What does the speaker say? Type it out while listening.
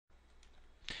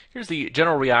Here's the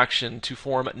general reaction to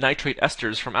form nitrate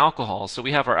esters from alcohol. So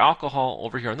we have our alcohol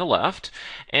over here on the left,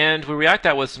 and we react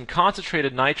that with some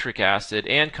concentrated nitric acid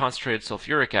and concentrated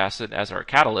sulfuric acid as our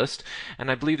catalyst,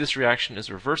 and I believe this reaction is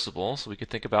reversible, so we could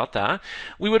think about that.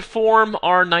 We would form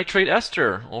our nitrate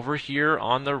ester over here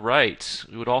on the right.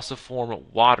 We would also form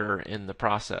water in the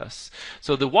process.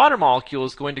 So the water molecule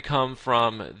is going to come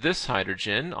from this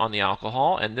hydrogen on the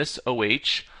alcohol and this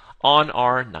OH on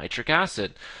our nitric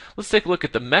acid. Let's take a look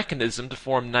at the mechanism to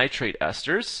form nitrate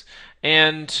esters.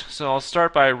 And so I'll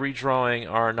start by redrawing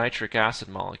our nitric acid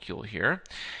molecule here.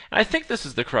 And I think this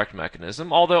is the correct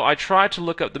mechanism, although I tried to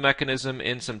look up the mechanism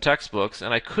in some textbooks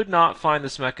and I could not find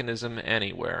this mechanism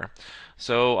anywhere.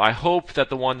 So I hope that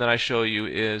the one that I show you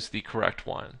is the correct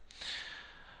one.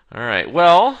 Alright,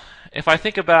 well, if I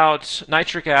think about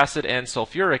nitric acid and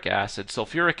sulfuric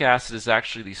acid is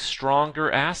actually the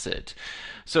stronger acid.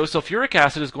 So sulfuric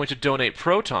acid is going to donate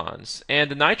protons, and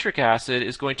the nitric acid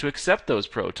is going to accept those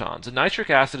protons. The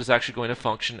nitric acid is actually going to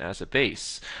function as a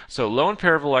base. So lone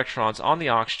pair of electrons on the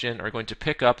oxygen are going to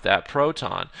pick up that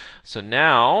proton. So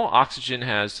now oxygen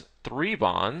has 3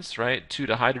 bonds, right? 2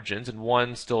 to hydrogens and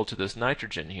 1 still to this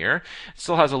nitrogen here. It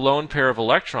still has a lone pair of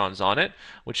electrons on it,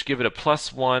 which give it a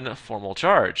 +1 formal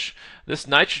charge. This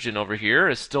nitrogen over here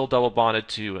is still double bonded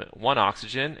to 1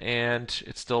 oxygen, and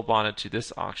it's still bonded to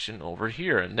this oxygen over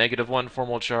here. A -1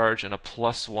 formal charge and a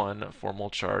 +1 formal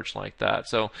charge like that.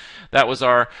 So that was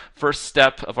our first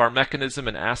step of our mechanism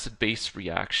and acid-base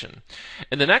reaction.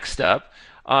 In the next step,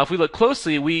 if we look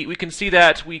closely, we can see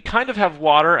that we kind of have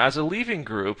water as a leaving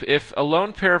group. If a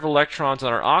lone pair of electrons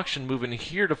on our oxygen move in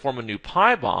here to form a new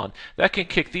pi bond, that can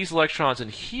kick these electrons in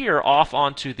here off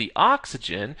onto the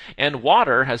oxygen, and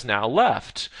water has now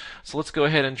left. So let's go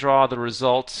ahead and draw the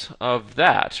result of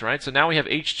that, right? So now we have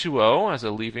H2O as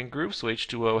a leaving group, so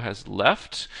H2O has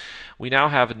left. We now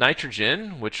have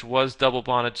nitrogen, which was double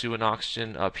bonded to an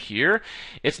oxygen up here.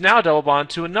 It's now double bonded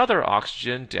to another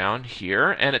oxygen down here,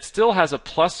 and it still has a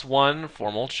 +1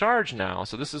 formal charge now.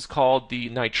 So this is called the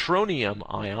nitronium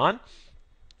ion.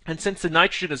 And since the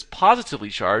nitrogen is positively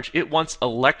charged, it wants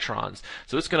electrons.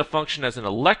 So it's going to function as an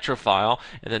electrophile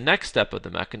in the next step of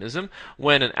the mechanism.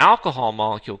 When an alcohol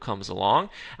molecule comes along,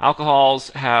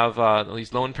 alcohols have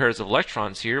these lone pairs of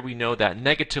electrons here. We know that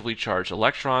negatively charged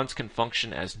electrons can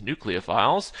function as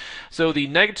nucleophiles. So the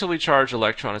negatively charged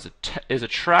electron is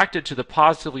attracted to the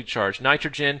positively charged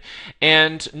nitrogen,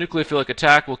 and nucleophilic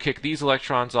attack will kick these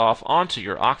electrons off onto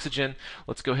your oxygen.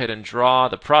 Let's go ahead and draw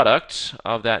the product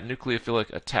of that nucleophilic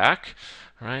attack.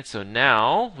 All right, so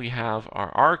now we have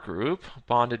our R group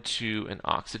bonded to an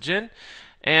oxygen,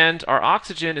 and our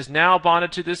oxygen is now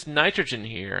bonded to this nitrogen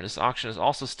here. This oxygen is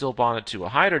also still bonded to a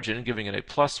hydrogen, giving it a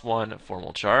 +1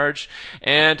 formal charge,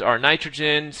 and our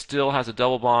nitrogen still has a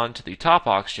double bond to the top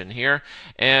oxygen here,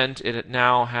 and it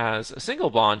now has a single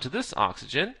bond to this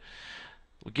oxygen,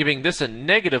 giving this a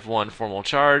 -1 formal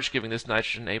charge, giving this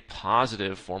nitrogen a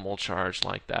positive formal charge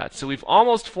like that. So we've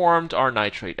almost formed our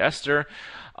nitrate ester.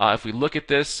 If we look at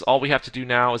this, all we have to do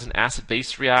now is an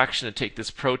acid-base reaction to take this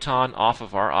proton off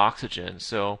of our oxygen.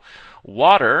 So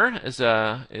water is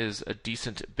a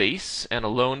decent base, and a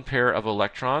lone pair of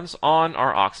electrons on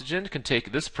our oxygen can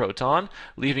take this proton,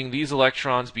 leaving these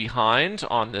electrons behind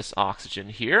on this oxygen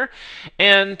here,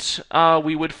 and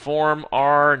we would form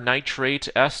our nitrate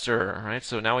ester, right?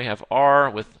 So now we have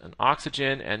R with an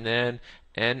oxygen and then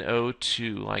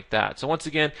NO2 like that. So once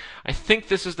again, I think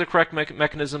this is the correct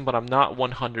mechanism, but I'm not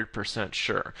 100%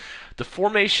 sure. The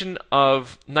formation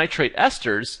of nitrate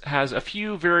esters has a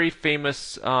few very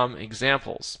famous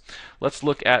examples. Let's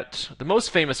look at the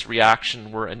most famous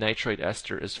reaction where a nitrate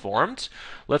ester is formed.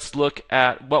 Let's look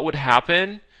at what would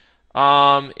happen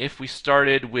if we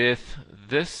started with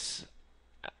this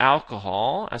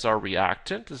alcohol as our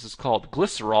reactant. This is called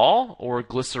glycerol or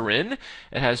glycerin.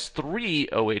 It has 3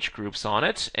 OH groups on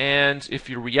it, and if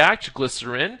you react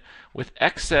glycerin with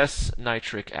excess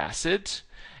nitric acid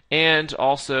and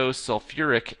also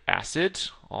sulfuric acid,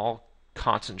 all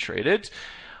concentrated,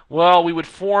 well, we would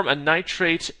form a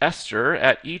nitrate ester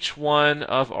at each one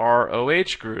of our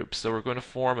OH groups. So we're going to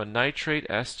form a nitrate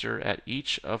ester at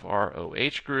each of our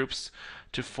OH groups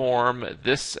to form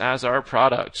this as our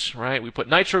product, right? We put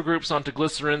nitro groups onto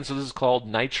glycerin, so this is called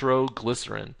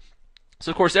nitroglycerin.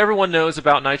 So of course everyone knows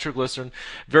about nitroglycerin,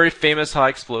 very famous high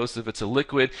explosive. It's a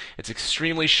liquid, it's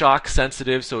extremely shock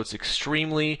sensitive, so it's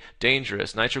extremely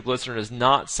dangerous. Nitroglycerin is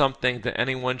not something that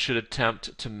anyone should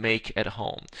attempt to make at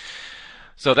home.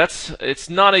 So it's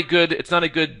not a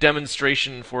good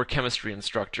demonstration for chemistry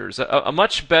instructors. A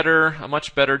much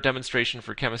better demonstration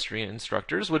for chemistry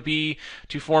instructors would be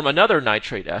to form another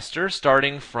nitrate ester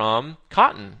starting from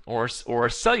cotton or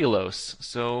cellulose.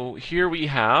 So here we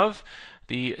have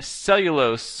the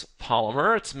cellulose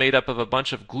polymer. It's made up of a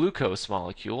bunch of glucose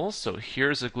molecules. So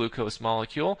here's a glucose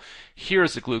molecule,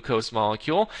 here's a glucose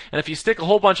molecule, and if you stick a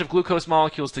whole bunch of glucose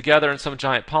molecules together in some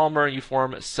giant polymer, you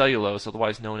form cellulose,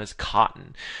 otherwise known as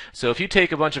cotton. So if you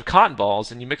take a bunch of cotton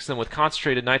balls and you mix them with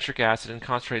concentrated nitric acid and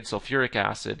concentrated sulfuric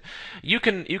acid, you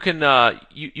can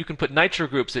put nitro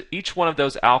groups at each one of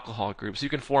those alcohol groups. You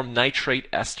can form nitrate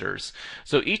esters.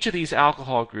 So each of these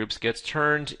alcohol groups gets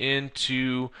turned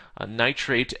into a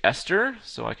nitrate ester.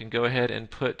 So I can go ahead and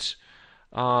put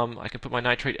my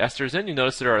nitrate esters in. You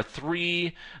notice there are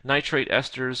 3 nitrate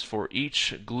esters for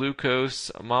each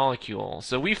glucose molecule.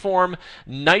 So we form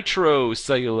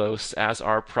nitrocellulose as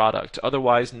our product,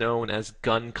 otherwise known as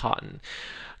gun cotton.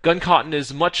 Gun cotton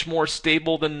is much more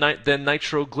stable than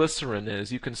nitroglycerin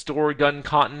is. You can store gun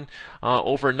cotton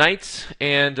overnight,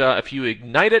 and if you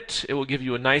ignite it, it will give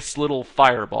you a nice little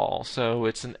fireball. So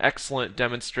it's an excellent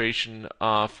demonstration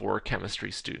for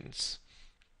chemistry students.